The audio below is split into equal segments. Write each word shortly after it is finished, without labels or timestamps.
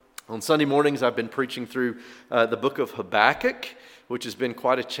On Sunday mornings, I've been preaching through the book of Habakkuk, which has been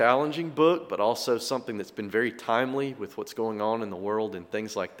quite a challenging book, but also something that's been very timely with what's going on in the world and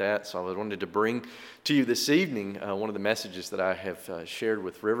things like that. So I wanted to bring to you this evening one of the messages that I have shared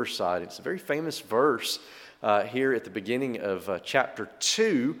with Riverside. It's a very famous verse here at the beginning of chapter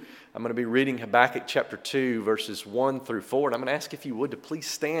 2. I'm going to be reading Habakkuk chapter 2, verses 1 through 4. And I'm going to ask if you would to please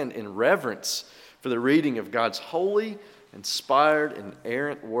stand in reverence for the reading of God's holy, inspired, and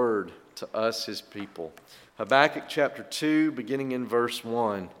inerrant word to us, his people. Habakkuk chapter 2, beginning in verse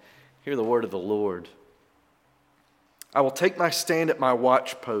 1. Hear the word of the Lord. I will take my stand at my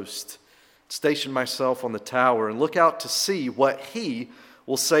watchpost, station myself on the tower, and look out to see what he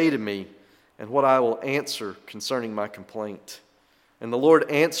will say to me, and what I will answer concerning my complaint. And the Lord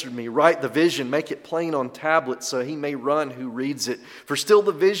answered me, write the vision, make it plain on tablets, so he may run who reads it. For still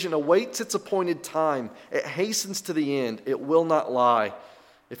the vision awaits its appointed time. It hastens to the end. It will not lie.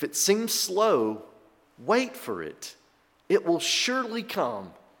 If it seems slow, wait for it. It will surely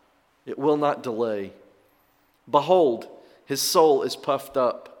come. It will not delay. Behold, his soul is puffed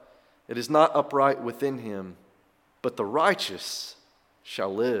up. It is not upright within him, but the righteous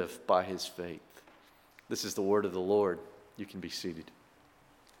shall live by his faith. This is the word of the Lord. You can be seated.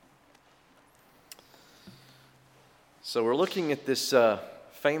 So we're looking at this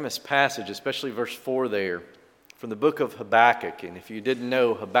famous passage, especially verse 4 there, from the book of Habakkuk. And if you didn't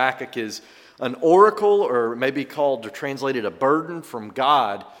know, Habakkuk is an oracle, or maybe called or translated a burden from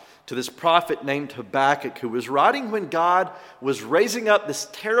God to this prophet named Habakkuk, who was writing when God was raising up this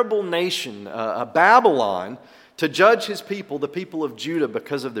terrible nation, Babylon, to judge his people, the people of Judah,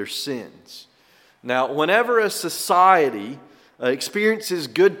 because of their sins. Now, whenever a society experiences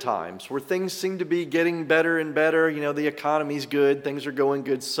good times, where things seem to be getting better and better, the economy's good, things are going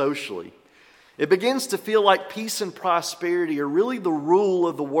good socially, it begins to feel like peace and prosperity are really the rule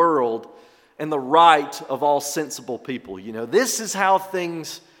of the world and the right of all sensible people. This is how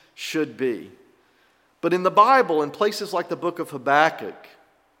things should be. But in the Bible, in places like the book of Habakkuk,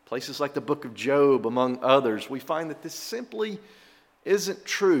 places like the book of Job, among others, we find that this simply isn't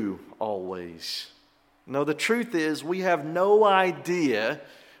true always. No, the truth is we have no idea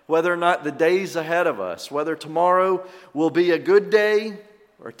whether or not the days ahead of us, whether tomorrow will be a good day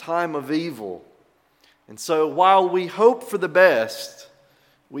or a time of evil. And so while we hope for the best,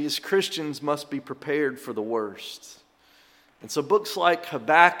 we as Christians must be prepared for the worst. And so books like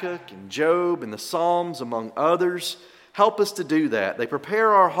Habakkuk and Job and the Psalms, among others, help us to do that. They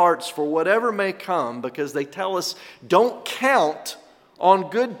prepare our hearts for whatever may come, because they tell us, don't count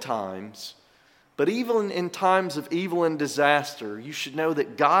on good times, but even in times of evil and disaster, you should know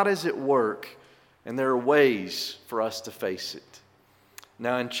that God is at work and there are ways for us to face it.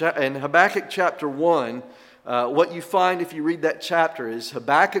 Now in Habakkuk chapter 1, what you find if you read that chapter is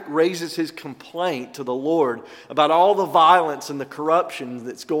Habakkuk raises his complaint to the Lord about all the violence and the corruption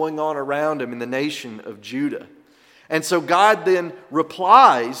that's going on around him in the nation of Judah. And so God then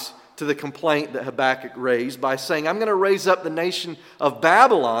replies to the complaint that Habakkuk raised by saying, I'm going to raise up the nation of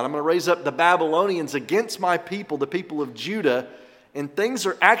Babylon. I'm going to raise up the Babylonians against my people, the people of Judah, and things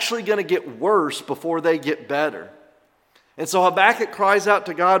are actually going to get worse before they get better. And so Habakkuk cries out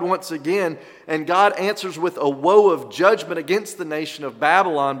to God once again, and God answers with a woe of judgment against the nation of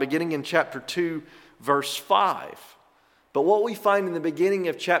Babylon, beginning in chapter 2, verse 5. But what we find in the beginning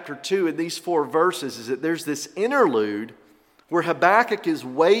of chapter 2 in these 4 verses is that there's this interlude where Habakkuk is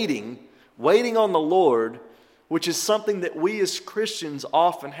waiting on the Lord, which is something that we as Christians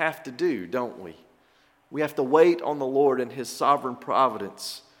often have to do, don't we? We have to wait on the Lord and his sovereign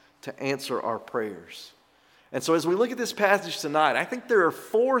providence to answer our prayers. And so as we look at this passage tonight, I think there are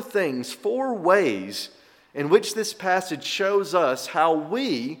 4 ways in which this passage shows us how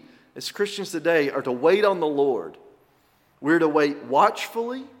we as Christians today are to wait on the Lord. We're to wait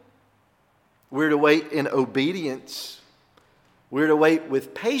watchfully. We're to wait in obedience. We're to wait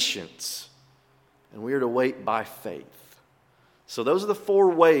with patience, and we're to wait by faith. So those are the 4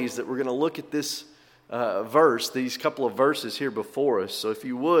 ways that we're going to look at this verse, these couple of verses here before us. So if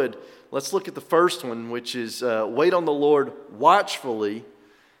you would, let's look at the first one, which is wait on the Lord watchfully.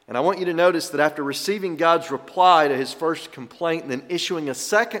 And I want you to notice that after receiving God's reply to his first complaint and then issuing a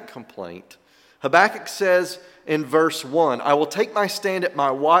second complaint, Habakkuk says in verse 1, I will take my stand at my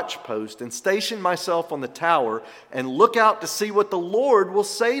watchpost and station myself on the tower and look out to see what the Lord will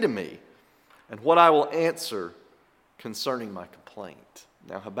say to me and what I will answer concerning my complaint.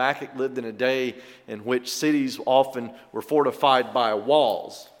 Now Habakkuk lived in a day in which cities often were fortified by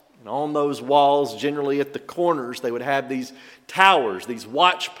walls. And on those walls, generally at the corners, they would have these towers, these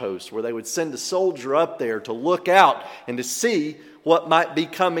watch posts, where they would send a soldier up there to look out and to see what might be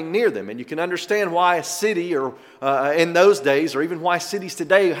coming near them. And you can understand why a city or in those days, or even why cities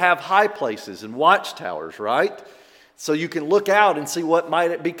today have high places and watchtowers, right? So you can look out and see what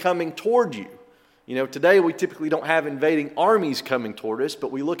might be coming toward you. You know, today we typically don't have invading armies coming toward us,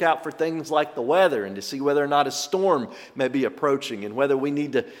 but we look out for things like the weather and to see whether or not a storm may be approaching and whether we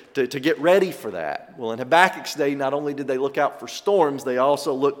need to get ready for that. Well, in Habakkuk's day, not only did they look out for storms, they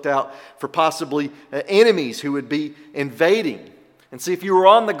also looked out for possibly enemies who would be invading. And see, if you were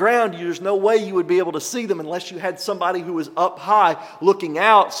on the ground, there's no way you would be able to see them unless you had somebody who was up high looking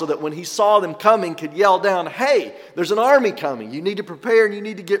out so that when he saw them coming could yell down, "Hey, there's an army coming. You need to prepare and you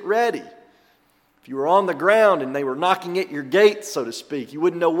need to get ready." If you were on the ground and they were knocking at your gate, so to speak, you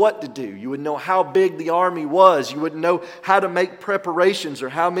wouldn't know what to do. You wouldn't know how big the army was. You wouldn't know how to make preparations or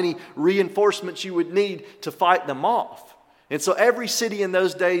how many reinforcements you would need to fight them off. And so every city in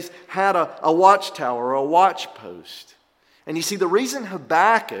those days had a watchtower or a watch post. And you see, the reason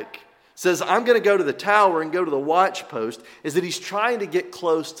Habakkuk says, "I'm going to go to the tower and go to the watch post," is that he's trying to get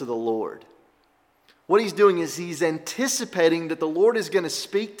close to the Lord. What he's doing is he's anticipating that the Lord is going to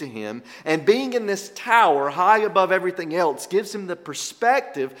speak to him, and being in this tower high above everything else gives him the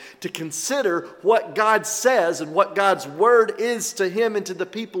perspective to consider what God says and what God's word is to him and to the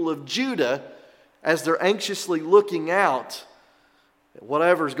people of Judah as they're anxiously looking out at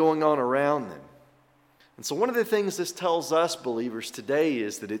whatever's going on around them. And so one of the things this tells us believers today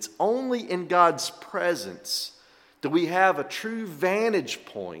is that it's only in God's presence that we have a true vantage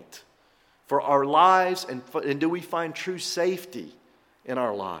point for our lives, and do we find true safety in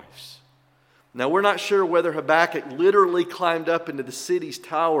our lives? Now, we're not sure whether Habakkuk literally climbed up into the city's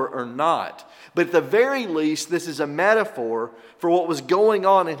tower or not, but at the very least, this is a metaphor for what was going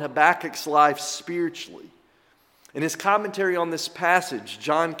on in Habakkuk's life spiritually. In his commentary on this passage,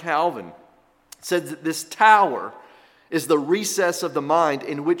 John Calvin said that this tower is the recess of the mind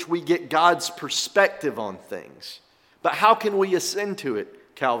in which we get God's perspective on things. But how can we ascend to it?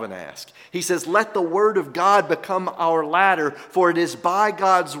 Calvin asked. He says, "Let the word of God become our ladder, for it is by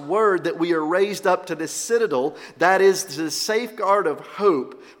God's word that we are raised up to the citadel, that is, to the safeguard of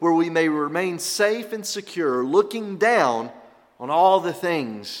hope, where we may remain safe and secure, looking down on all the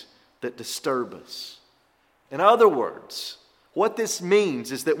things that disturb us." In other words, what this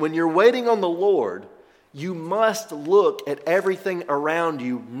means is that when you're waiting on the Lord, you must look at everything around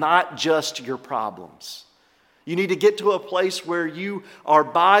you, not just your problems. You need to get to a place where you are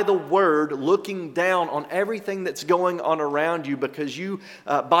by the Word looking down on everything that's going on around you, because you,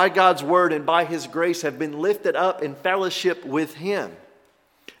 by God's Word and by His grace, have been lifted up in fellowship with Him.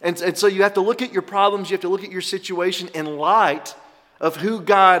 And so you have to look at your problems, you have to look at your situation in light of who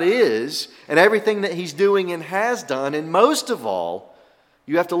God is and everything that He's doing and has done. And most of all,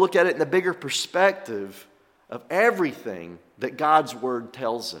 you have to look at it in the bigger perspective of everything that God's Word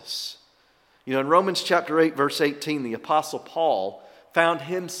tells us. You know, in Romans chapter 8, verse 18, the Apostle Paul found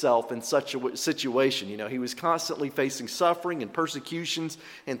himself in such a situation. You know, he was constantly facing suffering and persecutions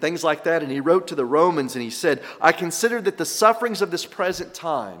and things like that. And he wrote to the Romans and he said, "I consider that the sufferings of this present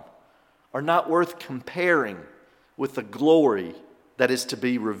time are not worth comparing with the glory that is to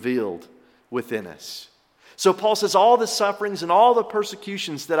be revealed within us." So Paul says, all the sufferings and all the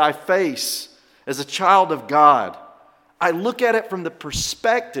persecutions that I face as a child of God, I look at it from the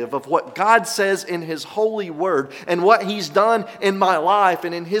perspective of what God says in His holy word and what He's done in my life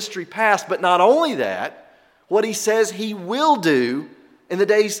and in history past. But not only that, what He says He will do in the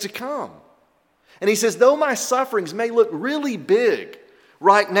days to come. And he says, though my sufferings may look really big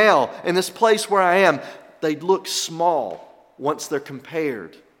right now in this place where I am, they look small once they're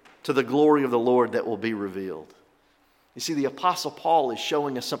compared to the glory of the Lord that will be revealed. You see, the Apostle Paul is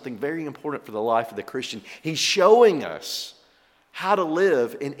showing us something very important for the life of the Christian. He's showing us how to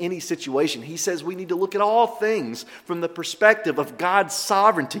live in any situation. He says we need to look at all things from the perspective of God's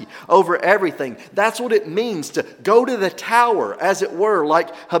sovereignty over everything. That's what it means to go to the tower, as it were,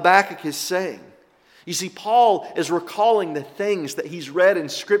 like Habakkuk is saying. You see, Paul is recalling the things that he's read in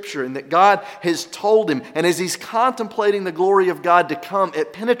Scripture and that God has told him. And as he's contemplating the glory of God to come,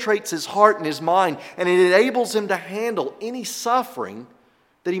 it penetrates his heart and his mind, and it enables him to handle any suffering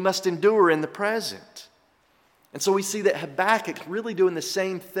that he must endure in the present. And so we see that Habakkuk's really doing the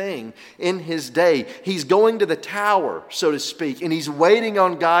same thing in his day. He's going to the tower, so to speak, and he's waiting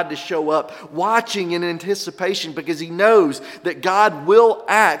on God to show up, watching in anticipation, because he knows that God will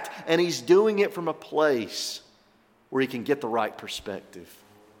act, and he's doing it from a place where he can get the right perspective.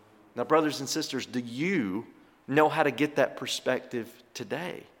 Now, brothers and sisters, do you know how to get that perspective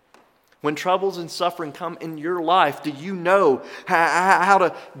today? When troubles and suffering come in your life, do you know how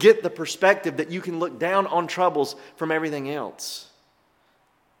to get the perspective that you can look down on troubles from everything else?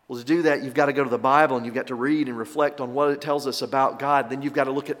 Well, to do that, you've got to go to the Bible and you've got to read and reflect on what it tells us about God. Then you've got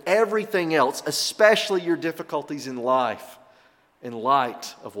to look at everything else, especially your difficulties in life, in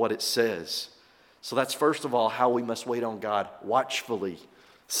light of what it says. So that's first of all how we must wait on God watchfully.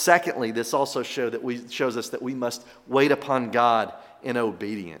 Secondly, this also shows us that we must wait upon God in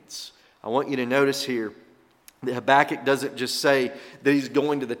obedience. I want you to notice here that Habakkuk doesn't just say that he's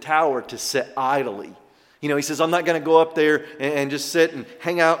going to the tower to sit idly. You know, he says, I'm not going to go up there and just sit and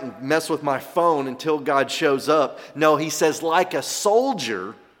hang out and mess with my phone until God shows up. No, he says, like a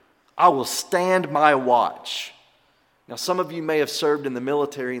soldier, I will stand my watch. Now, some of you may have served in the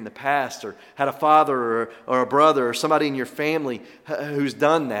military in the past or had a father or a brother or somebody in your family who's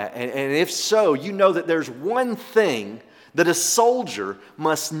done that. And if so, you know that there's one thing that a soldier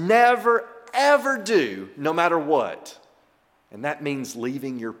must never, ever do, no matter what. And that means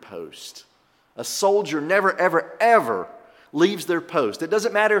leaving your post. A soldier never, ever, ever leaves their post. It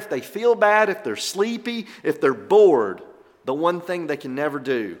doesn't matter if they feel bad, if they're sleepy, if they're bored. The one thing they can never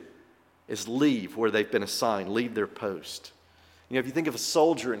do is leave where they've been assigned, leave their post. You know, if you think of a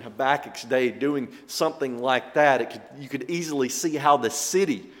soldier in Habakkuk's day doing something like that, you could easily see how the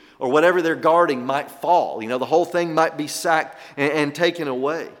city or whatever they're guarding might fall. You know, the whole thing might be sacked and taken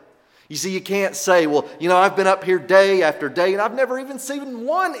away. You see, you can't say, well, you know, I've been up here day after day and I've never even seen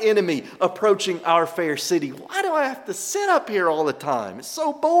one enemy approaching our fair city. Why do I have to sit up here all the time? It's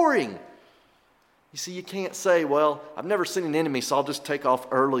so boring. You see, you can't say, well, I've never seen an enemy, so I'll just take off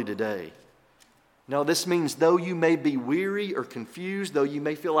early today. No, this means though you may be weary or confused, though you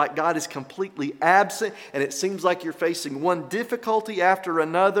may feel like God is completely absent, and it seems like you're facing one difficulty after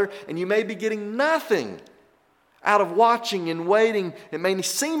another, and you may be getting nothing out of watching and waiting. It may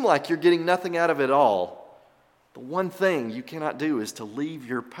seem like you're getting nothing out of it all. The one thing you cannot do is to leave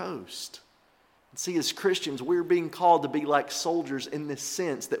your post. See, as Christians, we're being called to be like soldiers in this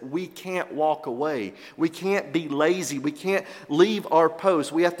sense that we can't walk away. We can't be lazy. We can't leave our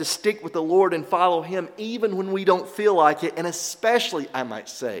post. We have to stick with the Lord and follow Him even when we don't feel like it, and especially, I might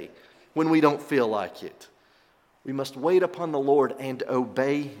say, when we don't feel like it. We must wait upon the Lord and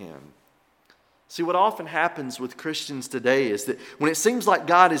obey Him. See, what often happens with Christians today is that when it seems like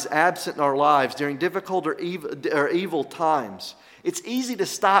God is absent in our lives during difficult or evil times, it's easy to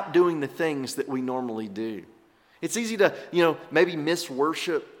stop doing the things that we normally do. It's easy to, maybe miss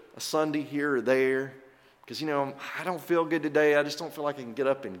worship a Sunday here or there because, I don't feel good today. I just don't feel like I can get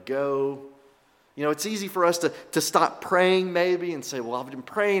up and go. It's easy for us to stop praying maybe and say, well, I've been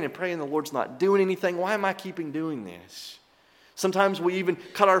praying and praying, the Lord's not doing anything. Why am I keeping doing this? Sometimes we even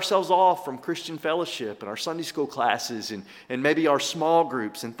cut ourselves off from Christian fellowship and our Sunday school classes and maybe our small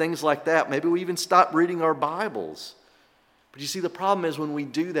groups and things like that. Maybe we even stop reading our Bibles. But you see, the problem is when we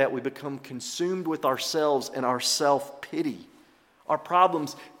do that, we become consumed with ourselves and our self-pity. Our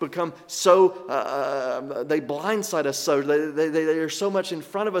problems become so, they blindside us so, they are so much in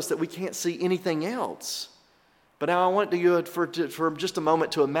front of us that we can't see anything else. But now I want you for just a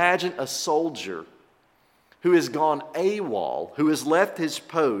moment to imagine a soldier who has gone AWOL, who has left his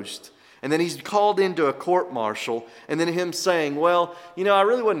post, and then he's called into a court-martial, and then him saying, well, I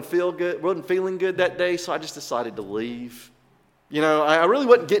really wasn't feeling good that day, so I just decided to leave. I really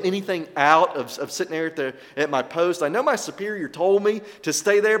wasn't getting anything out of sitting there at my post. I know my superior told me to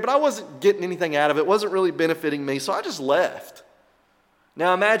stay there, but I wasn't getting anything out of it. It wasn't really benefiting me, so I just left.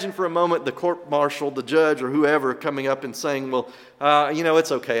 Now imagine for a moment the court-martial, the judge, or whoever coming up and saying, well,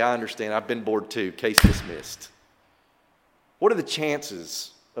 it's okay, I understand. I've been bored too. Case dismissed. What are the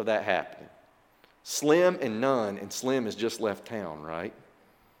chances of that happening? Slim and none, and Slim has just left town, right?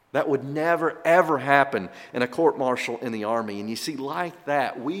 That would never, ever happen in a court-martial in the army. And you see, like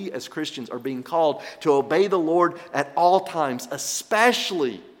that, we as Christians are being called to obey the Lord at all times,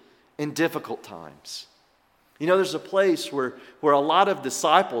 especially in difficult times. There's a place where a lot of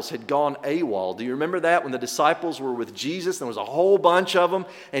disciples had gone AWOL. Do you remember that? When the disciples were with Jesus, and there was a whole bunch of them,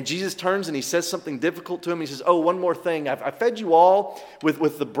 and Jesus turns and he says something difficult to him. He says, oh, one more thing. I fed you all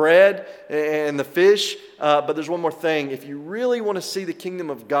with the bread and the fish, but there's one more thing. If you really want to see the kingdom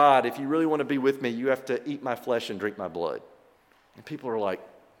of God, if you really want to be with me, you have to eat my flesh and drink my blood. And people are like,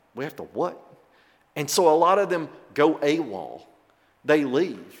 we have to what? And so a lot of them go AWOL. They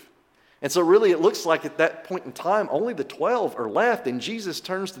leave. And so really it looks like at that point in time, only the 12 are left. And Jesus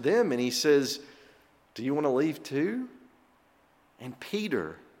turns to them and he says, do you want to leave too? And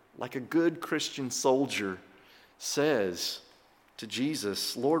Peter, like a good Christian soldier, says to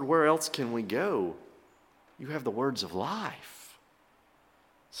Jesus, Lord, where else can we go? You have the words of life.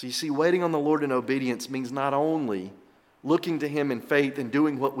 So you see, waiting on the Lord in obedience means not only looking to Him in faith and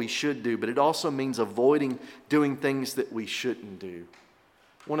doing what we should do, but it also means avoiding doing things that we shouldn't do.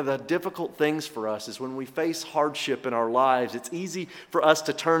 One of the difficult things for us is when we face hardship in our lives, it's easy for us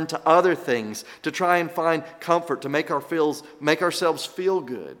to turn to other things, to try and find comfort, to make ourselves feel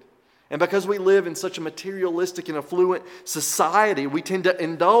good. And because we live in such a materialistic and affluent society, we tend to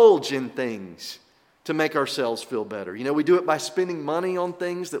indulge in things to make ourselves feel better. You know, we do it by spending money on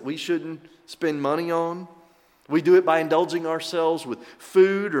things that we shouldn't spend money on. We do it by indulging ourselves with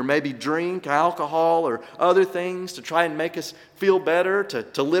food or maybe drink, alcohol, or other things to try and make us feel better,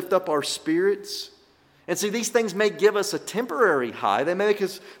 to lift up our spirits. And see, these things may give us a temporary high. They make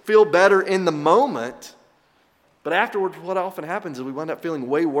us feel better in the moment. But afterwards, what often happens is we wind up feeling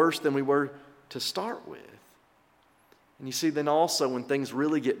way worse than we were to start with. And you see, then also when things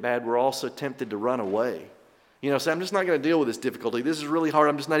really get bad, we're also tempted to run away. You know, say, I'm just not going to deal with this difficulty. This is really hard.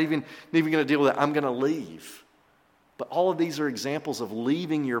 I'm just not even going to deal with it. I'm going to leave. But all of these are examples of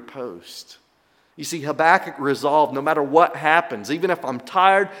leaving your post. You see, Habakkuk resolved no matter what happens, even if I'm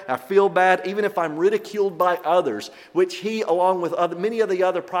tired, I feel bad, even if I'm ridiculed by others, which he, along with many of the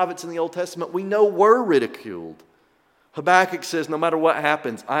other prophets in the Old Testament, we know were ridiculed. Habakkuk says, no matter what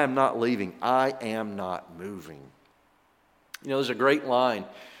happens, I am not leaving. I am not moving. You know, there's a great line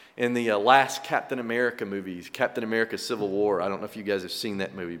in the last Captain America movie, Captain America Civil War. I don't know if you guys have seen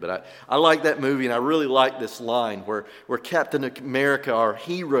that movie, but I like that movie, and I really like this line where Captain America, our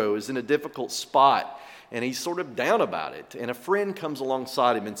hero, is in a difficult spot, and he's sort of down about it. And a friend comes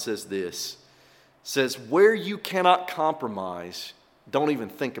alongside him and says this, where you cannot compromise, don't even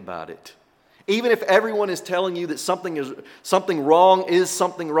think about it. Even if everyone is telling you that something wrong is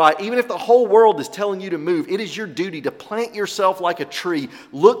something right, even if the whole world is telling you to move, it is your duty to plant yourself like a tree,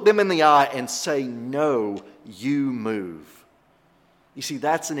 look them in the eye, and say, no, you move. You see,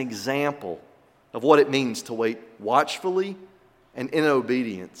 that's an example of what it means to wait watchfully and in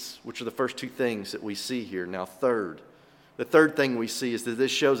obedience, which are the first two things that we see here. Now, the third thing we see is that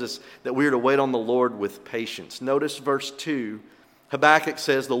this shows us that we are to wait on the Lord with patience. Notice verse 2. Habakkuk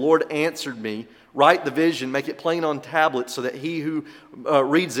says, the Lord answered me, write the vision, make it plain on tablets so that he who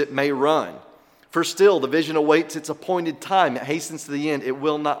reads it may run. For still the vision awaits its appointed time. It hastens to the end. It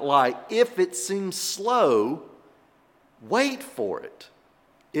will not lie. If it seems slow, wait for it.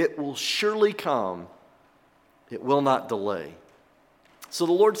 It will surely come. It will not delay. So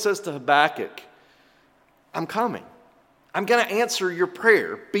the Lord says to Habakkuk, I'm coming. I'm going to answer your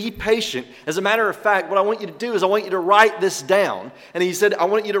prayer. Be patient. As a matter of fact, what I want you to do is I want you to write this down. And he said, I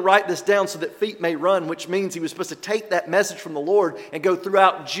want you to write this down so that feet may run, which means he was supposed to take that message from the Lord and go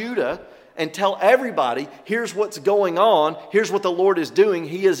throughout Judah and tell everybody, here's what's going on. Here's what the Lord is doing.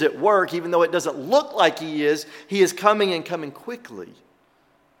 He is at work. Even though it doesn't look like he is coming and coming quickly.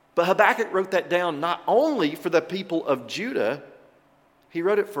 But Habakkuk wrote that down not only for the people of Judah, he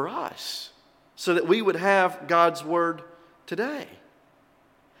wrote it for us so that we would have God's word today.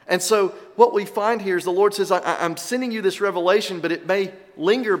 And so what we find here is the Lord says, I'm sending you this revelation, but it may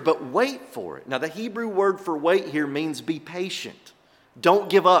linger, but wait for it. Now, the Hebrew word for wait here means be patient. Don't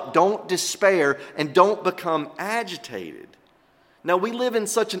give up, don't despair, and don't become agitated. Now, we live in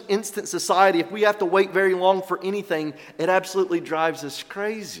such an instant society. If we have to wait very long for anything, it absolutely drives us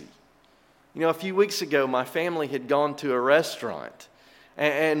crazy. You know, a few weeks ago, my family had gone to a restaurant.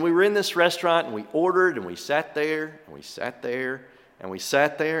 And we were in this restaurant, and we ordered, and we sat there, and we sat there, and we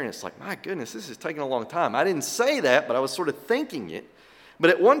sat there, and it's like, my goodness, this is taking a long time. I didn't say that, but I was sort of thinking it. But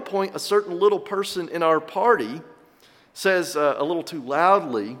at one point, a certain little person in our party says a little too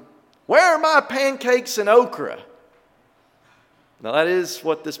loudly, where are my pancakes and okra? Now, that is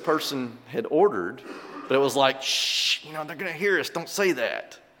what this person had ordered, but it was like, shh, they're going to hear us, don't say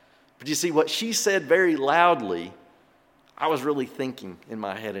that. But you see, what she said very loudly, I was really thinking in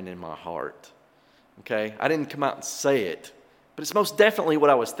my head and in my heart, okay? I didn't come out and say it, but it's most definitely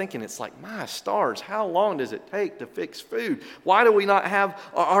what I was thinking. It's like, my stars, how long does it take to fix food? Why do we not have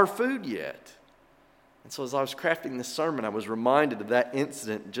our food yet? And so as I was crafting this sermon, I was reminded of that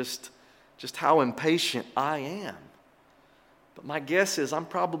incident, just how impatient I am. But my guess is I'm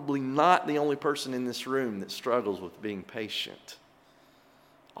probably not the only person in this room that struggles with being patient.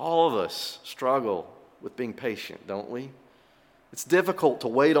 All of us struggle with being patient, don't we? It's difficult to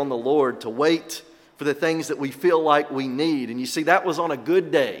wait on the Lord, to wait for the things that we feel like we need. And you see, that was on a good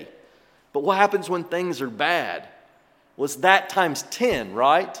day. But what happens when things are bad? Well, it's that times 10,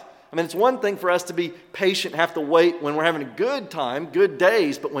 right? I mean, it's one thing for us to be patient, have to wait when we're having a good time, good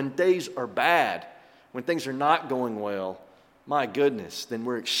days, but when days are bad, when things are not going well, my goodness, then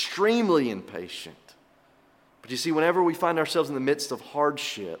we're extremely impatient. But But you see, whenever we find ourselves in the midst of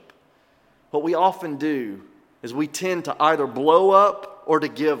hardship, what we often do is we tend to either blow up or to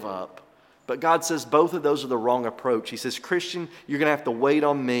give up. But God says both of those are the wrong approach. He says, Christian, you're going to have to wait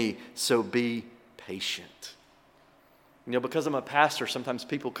on me, so be patient. You know, because I'm a pastor, sometimes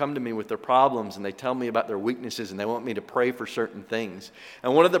people come to me with their problems and they tell me about their weaknesses and they want me to pray for certain things.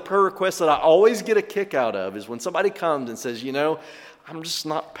 And one of the prayer requests that I always get a kick out of is when somebody comes and says, you know, I'm just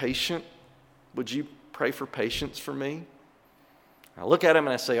not patient. Would you pray for patience for me? I look at him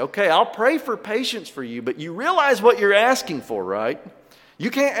and I say, okay, I'll pray for patience for you, but you realize what you're asking for, right?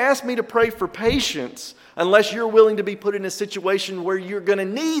 You can't ask me to pray for patience unless you're willing to be put in a situation where you're going to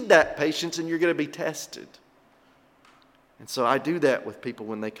need that patience and you're going to be tested. And so I do that with people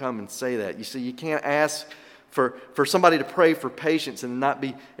when they come and say that. You see, you can't ask for somebody to pray for patience and not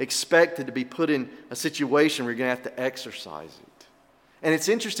be expected to be put in a situation where you're going to have to exercise it. And it's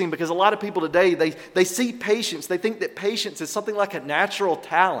interesting because a lot of people today, they see patience. They think that patience is something like a natural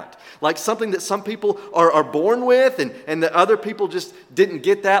talent, like something that some people are born with and that other people just didn't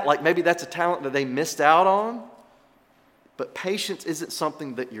get that, like maybe that's a talent that they missed out on. But patience isn't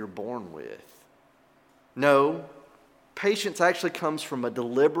something that you're born with. No, patience actually comes from a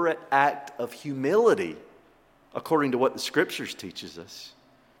deliberate act of humility, according to what the Scriptures teaches us.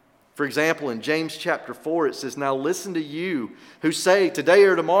 For example, in James chapter 4, it says, now listen to you who say today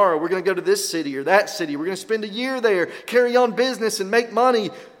or tomorrow, we're going to go to this city or that city. We're going to spend a year there, carry on business and make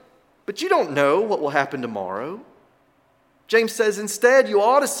money. But you don't know what will happen tomorrow. James says instead, you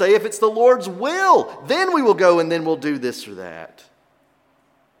ought to say, if it's the Lord's will, then we will go and then we'll do this or that.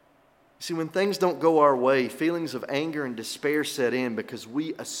 See, when things don't go our way, feelings of anger and despair set in because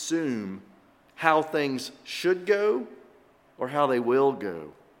we assume how things should go or how they will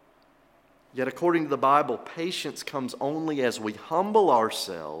go. Yet according to the Bible, patience comes only as we humble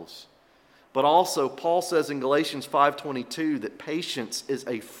ourselves. But also, Paul says in Galatians 5:22 that patience is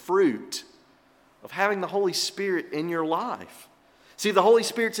a fruit of having the Holy Spirit in your life. See, if the Holy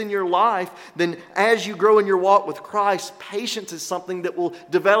Spirit's in your life, then as you grow in your walk with Christ, patience is something that will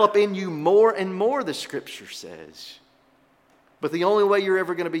develop in you more and more, the Scripture says. But the only way you're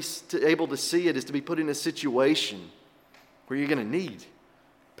ever going to be able to see it is to be put in a situation where you're going to need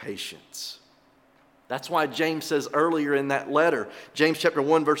patience. That's why James says earlier in that letter, James chapter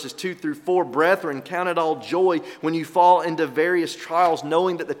 1 verses 2 through 4, brethren, count it all joy when you fall into various trials,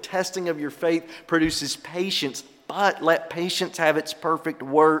 knowing that the testing of your faith produces patience. But let patience have its perfect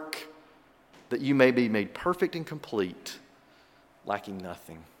work, that you may be made perfect and complete, lacking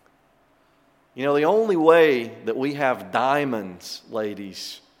nothing. You know, the only way that we have diamonds,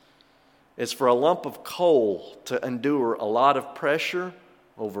 ladies, is for a lump of coal to endure a lot of pressure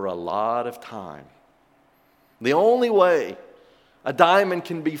over a lot of time. The only way a diamond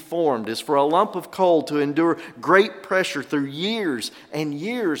can be formed is for a lump of coal to endure great pressure through years and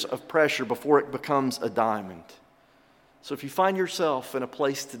years of pressure before it becomes a diamond. So if you find yourself in a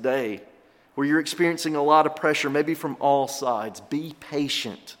place today where you're experiencing a lot of pressure, maybe from all sides, be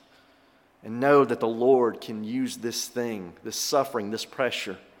patient and know that the Lord can use this thing, this suffering, this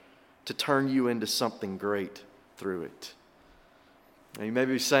pressure, to turn you into something great through it. Now you may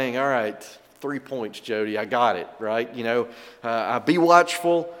be saying, all right, 3 points, Jody, I got it, right? You know, be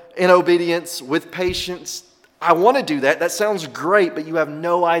watchful, in obedience, with patience. I want to do that. That sounds great, but you have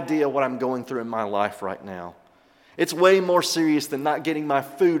no idea what I'm going through in my life right now. It's way more serious than not getting my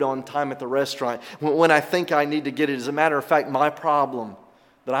food on time at the restaurant when I think I need to get it. As a matter of fact, my problem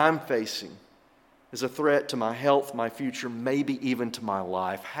that I'm facing is a threat to my health, my future, maybe even to my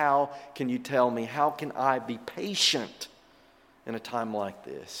life. How can you tell me? How can I be patient in a time like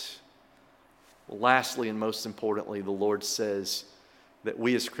this? Well, lastly and most importantly, the Lord says that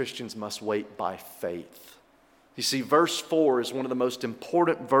we as Christians must wait by faith. You see, verse 4 is one of the most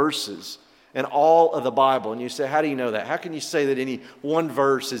important verses in all of the Bible. And you say, how do you know that? How can you say that any one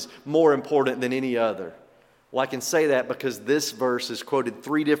verse is more important than any other? Well, I can say that because this verse is quoted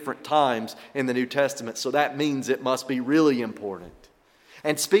 3 different times in the New Testament, so that means it must be really important.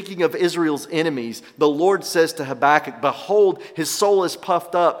 And speaking of Israel's enemies, the Lord says to Habakkuk, behold, his soul is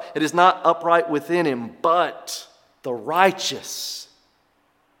puffed up. It is not upright within him, but the righteous,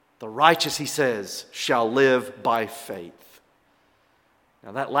 he says, shall live by faith.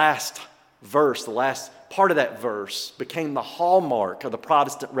 Now that last verse, the last part of that verse, became the hallmark of the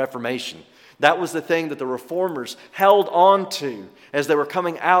Protestant Reformation. That was the thing that the Reformers held on to as they were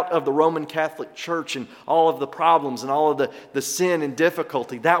coming out of the Roman Catholic Church and all of the problems and all of the sin and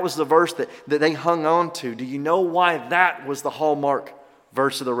difficulty. That was the verse that they hung on to. Do you know why that was the hallmark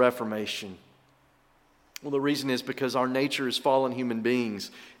verse of the Reformation? Well, the reason is because our nature as fallen human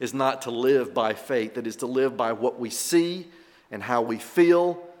beings is not to live by faith. It is to live by what we see and how we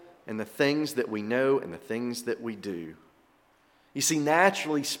feel and the things that we know and the things that we do. You see,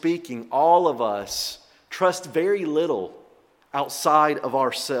 naturally speaking, all of us trust very little outside of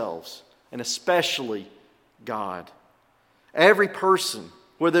ourselves, and especially God. Every person,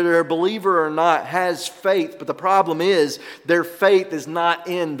 whether they're a believer or not, has faith, but the problem is their faith is not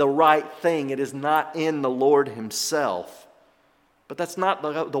in the right thing. It is not in the Lord Himself. But that's not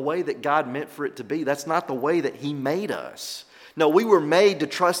the way that God meant for it to be. That's not the way that He made us. No, we were made to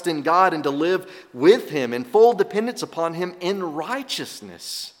trust in God and to live with Him in full dependence upon Him in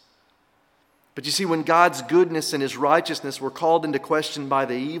righteousness. But you see, when God's goodness and His righteousness were called into question by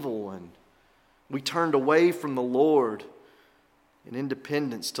the evil one, we turned away from the Lord in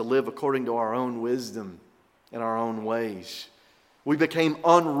independence to live according to our own wisdom and our own ways. We became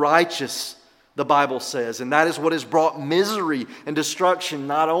unrighteous, the Bible says, and that is what has brought misery and destruction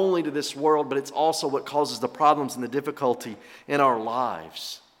not only to this world, but it's also what causes the problems and the difficulty in our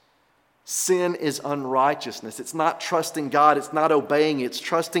lives. Sin is unrighteousness. It's not trusting God, it's not obeying, it's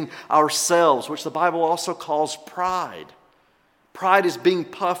trusting ourselves, which the Bible also calls pride. Pride is being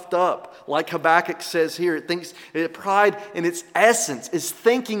puffed up, like Habakkuk says here. Pride in its essence is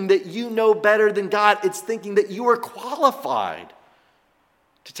thinking that you know better than God. It's thinking that you are qualified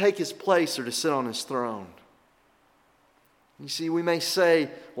to take His place or to sit on His throne. You see, we may say,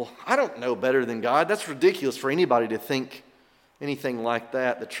 well, I don't know better than God. That's ridiculous for anybody to think anything like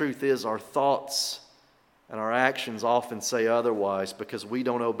that. The truth is, our thoughts and our actions often say otherwise because we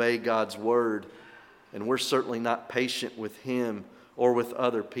don't obey God's word. And we're certainly not patient with Him or with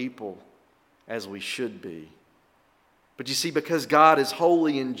other people as we should be. But you see, because God is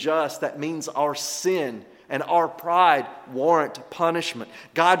holy and just, that means our sin and our pride warrant punishment.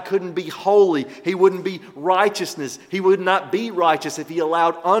 God couldn't be holy. He wouldn't be righteousness. He would not be righteous if He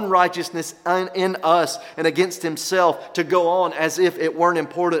allowed unrighteousness in us and against Himself to go on as if it weren't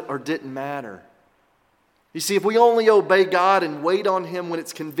important or didn't matter. You see, if we only obey God and wait on Him when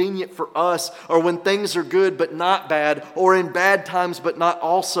it's convenient for us, or when things are good but not bad, or in bad times but not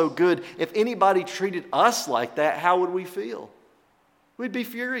also good, if anybody treated us like that, how would we feel? We'd be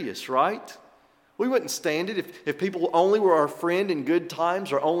furious, right? We wouldn't stand it if people only were our friend in good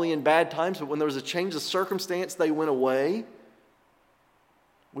times or only in bad times, but when there was a change of circumstance, they went away.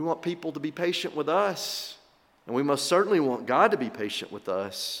 We want people to be patient with us, and we most certainly want God to be patient with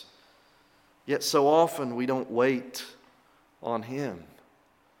us. Yet so often we don't wait on Him.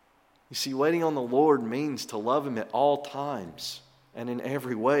 You see, waiting on the Lord means to love Him at all times and in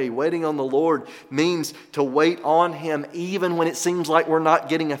every way. Waiting on the Lord means to wait on Him even when it seems like we're not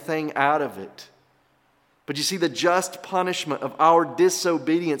getting a thing out of it. But you see, the just punishment of our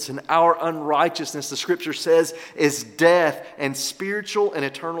disobedience and our unrighteousness, the Scripture says, is death and spiritual and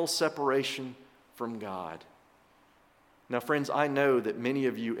eternal separation from God. Now, friends, I know that many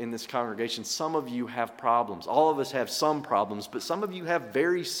of you in this congregation, some of you have problems. All of us have some problems, but some of you have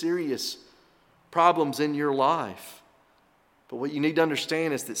very serious problems in your life. But what you need to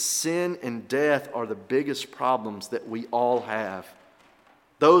understand is that sin and death are the biggest problems that we all have.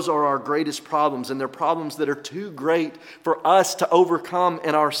 Those are our greatest problems, and they're problems that are too great for us to overcome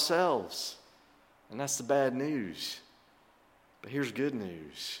in ourselves. And that's the bad news. But here's good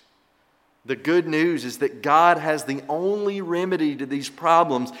news. The good news is that God has the only remedy to these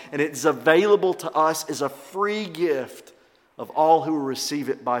problems, and it's available to us as a free gift of all who will receive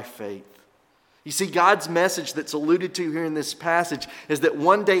it by faith. You see, God's message that's alluded to here in this passage is that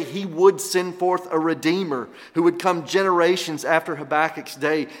one day He would send forth a Redeemer who would come generations after Habakkuk's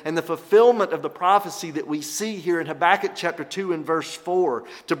day. And the fulfillment of the prophecy that we see here in Habakkuk chapter 2 and verse 4,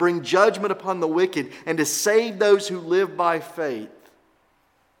 to bring judgment upon the wicked and to save those who live by faith,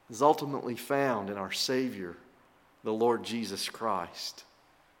 is ultimately found in our Savior, the Lord Jesus Christ.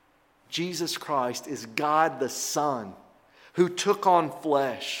 Jesus Christ is God the Son who took on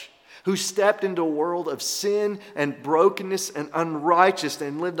flesh, who stepped into a world of sin and brokenness and unrighteousness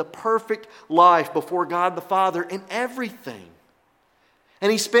and lived a perfect life before God the Father in everything.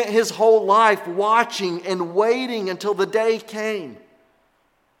 And He spent His whole life watching and waiting until the day came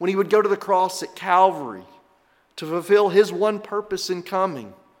when He would go to the cross at Calvary to fulfill His one purpose in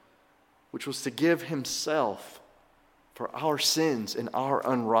coming, which was to give Himself for our sins and our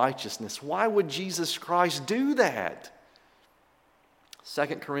unrighteousness. Why would Jesus Christ do that?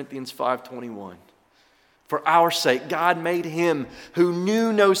 2 Corinthians 5:21. For our sake, God made Him who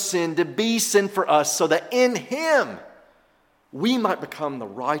knew no sin to be sin for us, so that in Him we might become the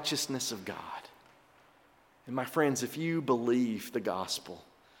righteousness of God. And my friends, if you believe the gospel,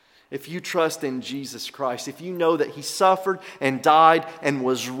 if you trust in Jesus Christ, if you know that He suffered and died and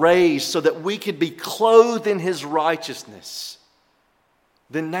was raised so that we could be clothed in His righteousness,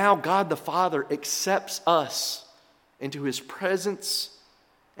 then now God the Father accepts us into His presence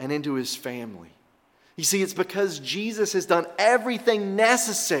and into His family. You see, it's because Jesus has done everything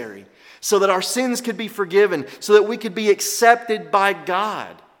necessary so that our sins could be forgiven, so that we could be accepted by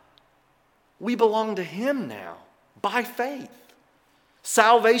God. We belong to Him now by faith.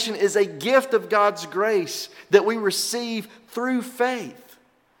 Salvation is a gift of God's grace that we receive through faith.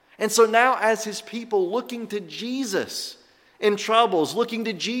 And so now as His people looking to Jesus in troubles, looking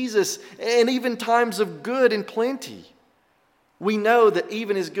to Jesus in even times of good and plenty, we know that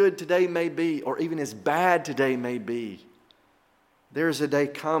even as good today may be, or even as bad today may be, there is a day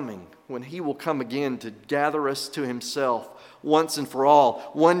coming when He will come again to gather us to Himself once and for all.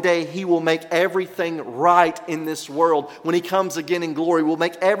 One day He will make everything right in this world. When He comes again in glory, we'll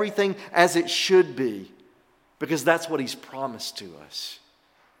make everything as it should be, because that's what He's promised to us.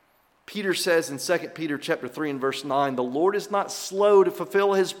 Peter says in 2 Peter chapter 3 and verse 9, "The Lord is not slow to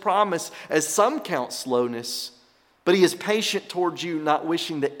fulfill His promise, as some count slowness, but He is patient towards you, not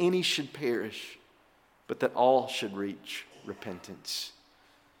wishing that any should perish, but that all should reach repentance."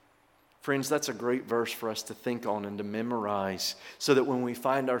 Friends, that's a great verse for us to think on and to memorize, so that when we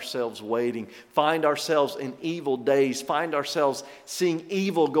find ourselves waiting, find ourselves in evil days, find ourselves seeing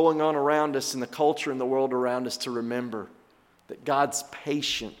evil going on around us in the culture and the world around us, to remember that God's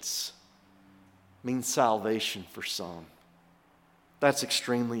patience means salvation for some. That's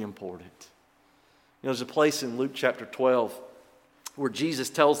extremely important. You know, there's a place in Luke chapter 12 where Jesus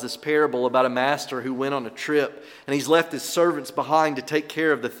tells this parable about a master who went on a trip, and he's left his servants behind to take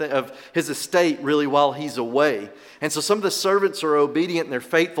care of his estate really while he's away. And so some of the servants are obedient and they're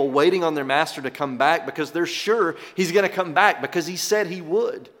faithful, waiting on their master to come back because they're sure he's going to come back because he said he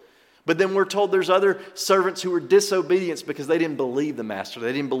would. But then we're told there's other servants who were disobedient because they didn't believe the master.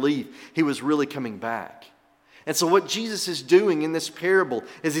 They didn't believe he was really coming back. And so what Jesus is doing in this parable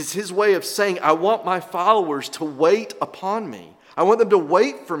is it's His way of saying, I want my followers to wait upon me. I want them to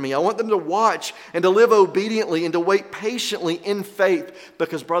wait for me. I want them to watch and to live obediently and to wait patiently in faith.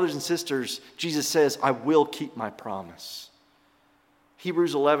 Because, brothers and sisters, Jesus says, I will keep my promise.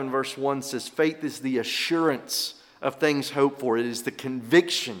 Hebrews 11 verse 1 says, faith is the assurance of things hoped for. It is the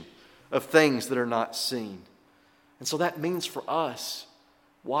conviction of things that are not seen. And so that means for us,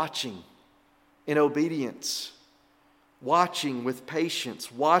 watching in obedience, watching with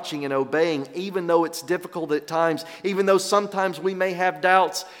patience, watching and obeying, even though it's difficult at times, even though sometimes we may have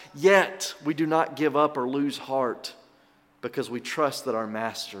doubts, yet we do not give up or lose heart because we trust that our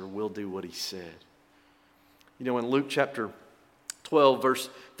Master will do what He said. You know, in Luke chapter 12, verse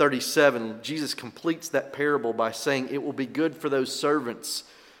 37, Jesus completes that parable by saying, it will be good for those servants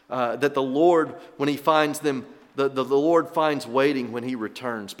that the Lord, when He finds them, the Lord finds waiting when He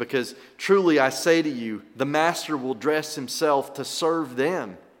returns. Because truly I say to you, the master will dress himself to serve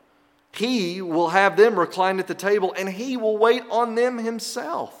them. He will have them recline at the table, and He will wait on them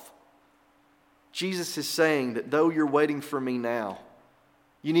Himself. Jesus is saying that though you're waiting for me now,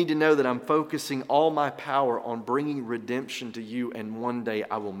 you need to know that I'm focusing all my power on bringing redemption to you, and one day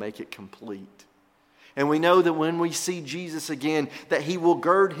I will make it complete. And we know that when we see Jesus again, that He will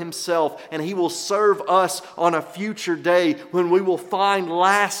gird Himself and He will serve us on a future day when we will find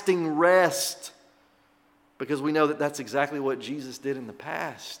lasting rest. Because we know that that's exactly what Jesus did in the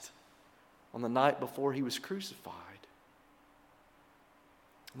past on the night before He was crucified.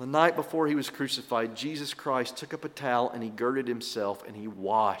 On the night before He was crucified, Jesus Christ took up a towel and He girded Himself and He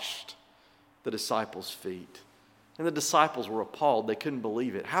washed the disciples' feet. And the disciples were appalled. They couldn't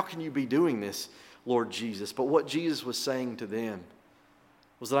believe it. How can you be doing this, Lord Jesus? But what Jesus was saying to them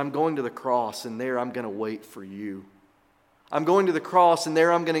was that I'm going to the cross, and there I'm going to wait for you. I'm going to the cross, and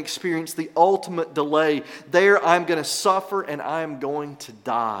there I'm going to experience the ultimate delay. There I'm going to suffer, and I'm going to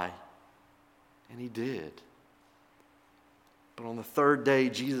die. And He did. But on the third day,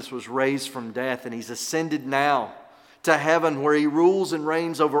 Jesus was raised from death, and He's ascended now to heaven, where He rules and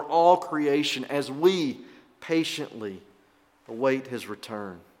reigns over all creation as we patiently await His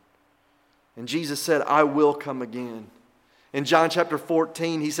return. And Jesus said, I will come again. In John chapter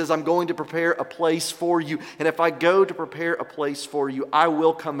 14, He says, I'm going to prepare a place for you. And if I go to prepare a place for you, I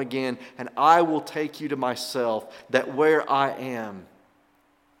will come again, and I will take you to myself, that where I am,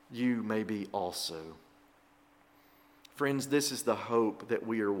 you may be also. Friends, this is the hope that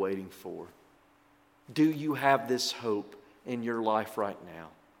we are waiting for. Do you have this hope in your life right now?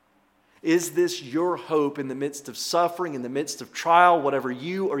 Is this your hope in the midst of suffering, in the midst of trial, whatever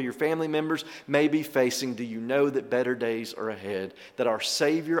you or your family members may be facing? Do you know that better days are ahead, that our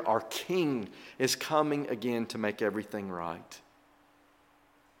Savior, our King, is coming again to make everything right?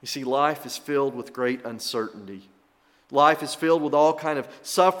 You see, life is filled with great uncertainty. Life is filled with all kind of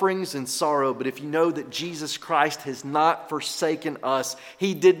sufferings and sorrow, but if you know that Jesus Christ has not forsaken us,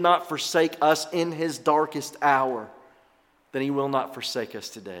 He did not forsake us in His darkest hour, then He will not forsake us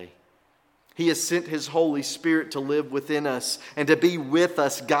today. He has sent His Holy Spirit to live within us and to be with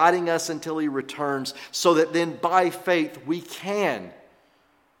us, guiding us until He returns, so that then by faith we can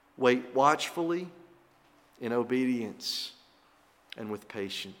wait watchfully, in obedience, and with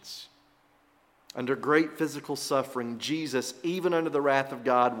patience. Under great physical suffering, Jesus, even under the wrath of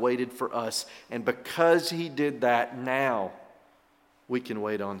God, waited for us. And because He did that, now we can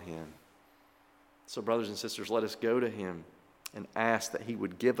wait on Him. So brothers and sisters, let us go to Him and ask that He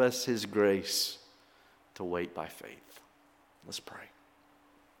would give us His grace to wait by faith. Let's pray.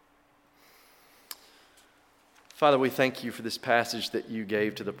 Father, we thank You for this passage that You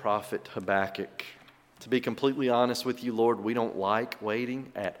gave to the prophet Habakkuk. To be completely honest with You, Lord, we don't like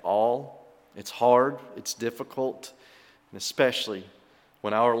waiting at all. It's hard, it's difficult, and especially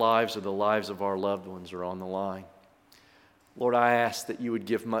when our lives or the lives of our loved ones are on the line. Lord, I ask that You would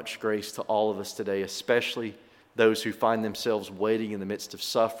give much grace to all of us today, especially those who find themselves waiting in the midst of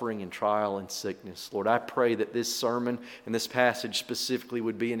suffering and trial and sickness. Lord, I pray that this sermon and this passage specifically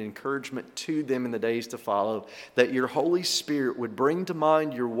would be an encouragement to them in the days to follow, that Your Holy Spirit would bring to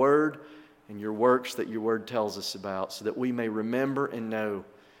mind Your word and Your works that Your word tells us about, so that we may remember and know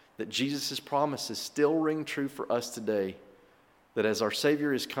that Jesus' promises still ring true for us today, that as our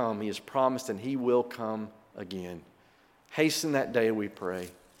Savior has come, He has promised and He will come again. Hasten that day, we pray,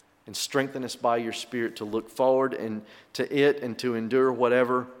 and strengthen us by Your Spirit to look forward and to it and to endure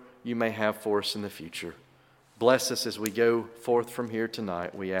whatever You may have for us in the future. Bless us as we go forth from here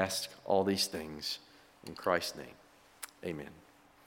tonight. We ask all these things in Christ's name. Amen.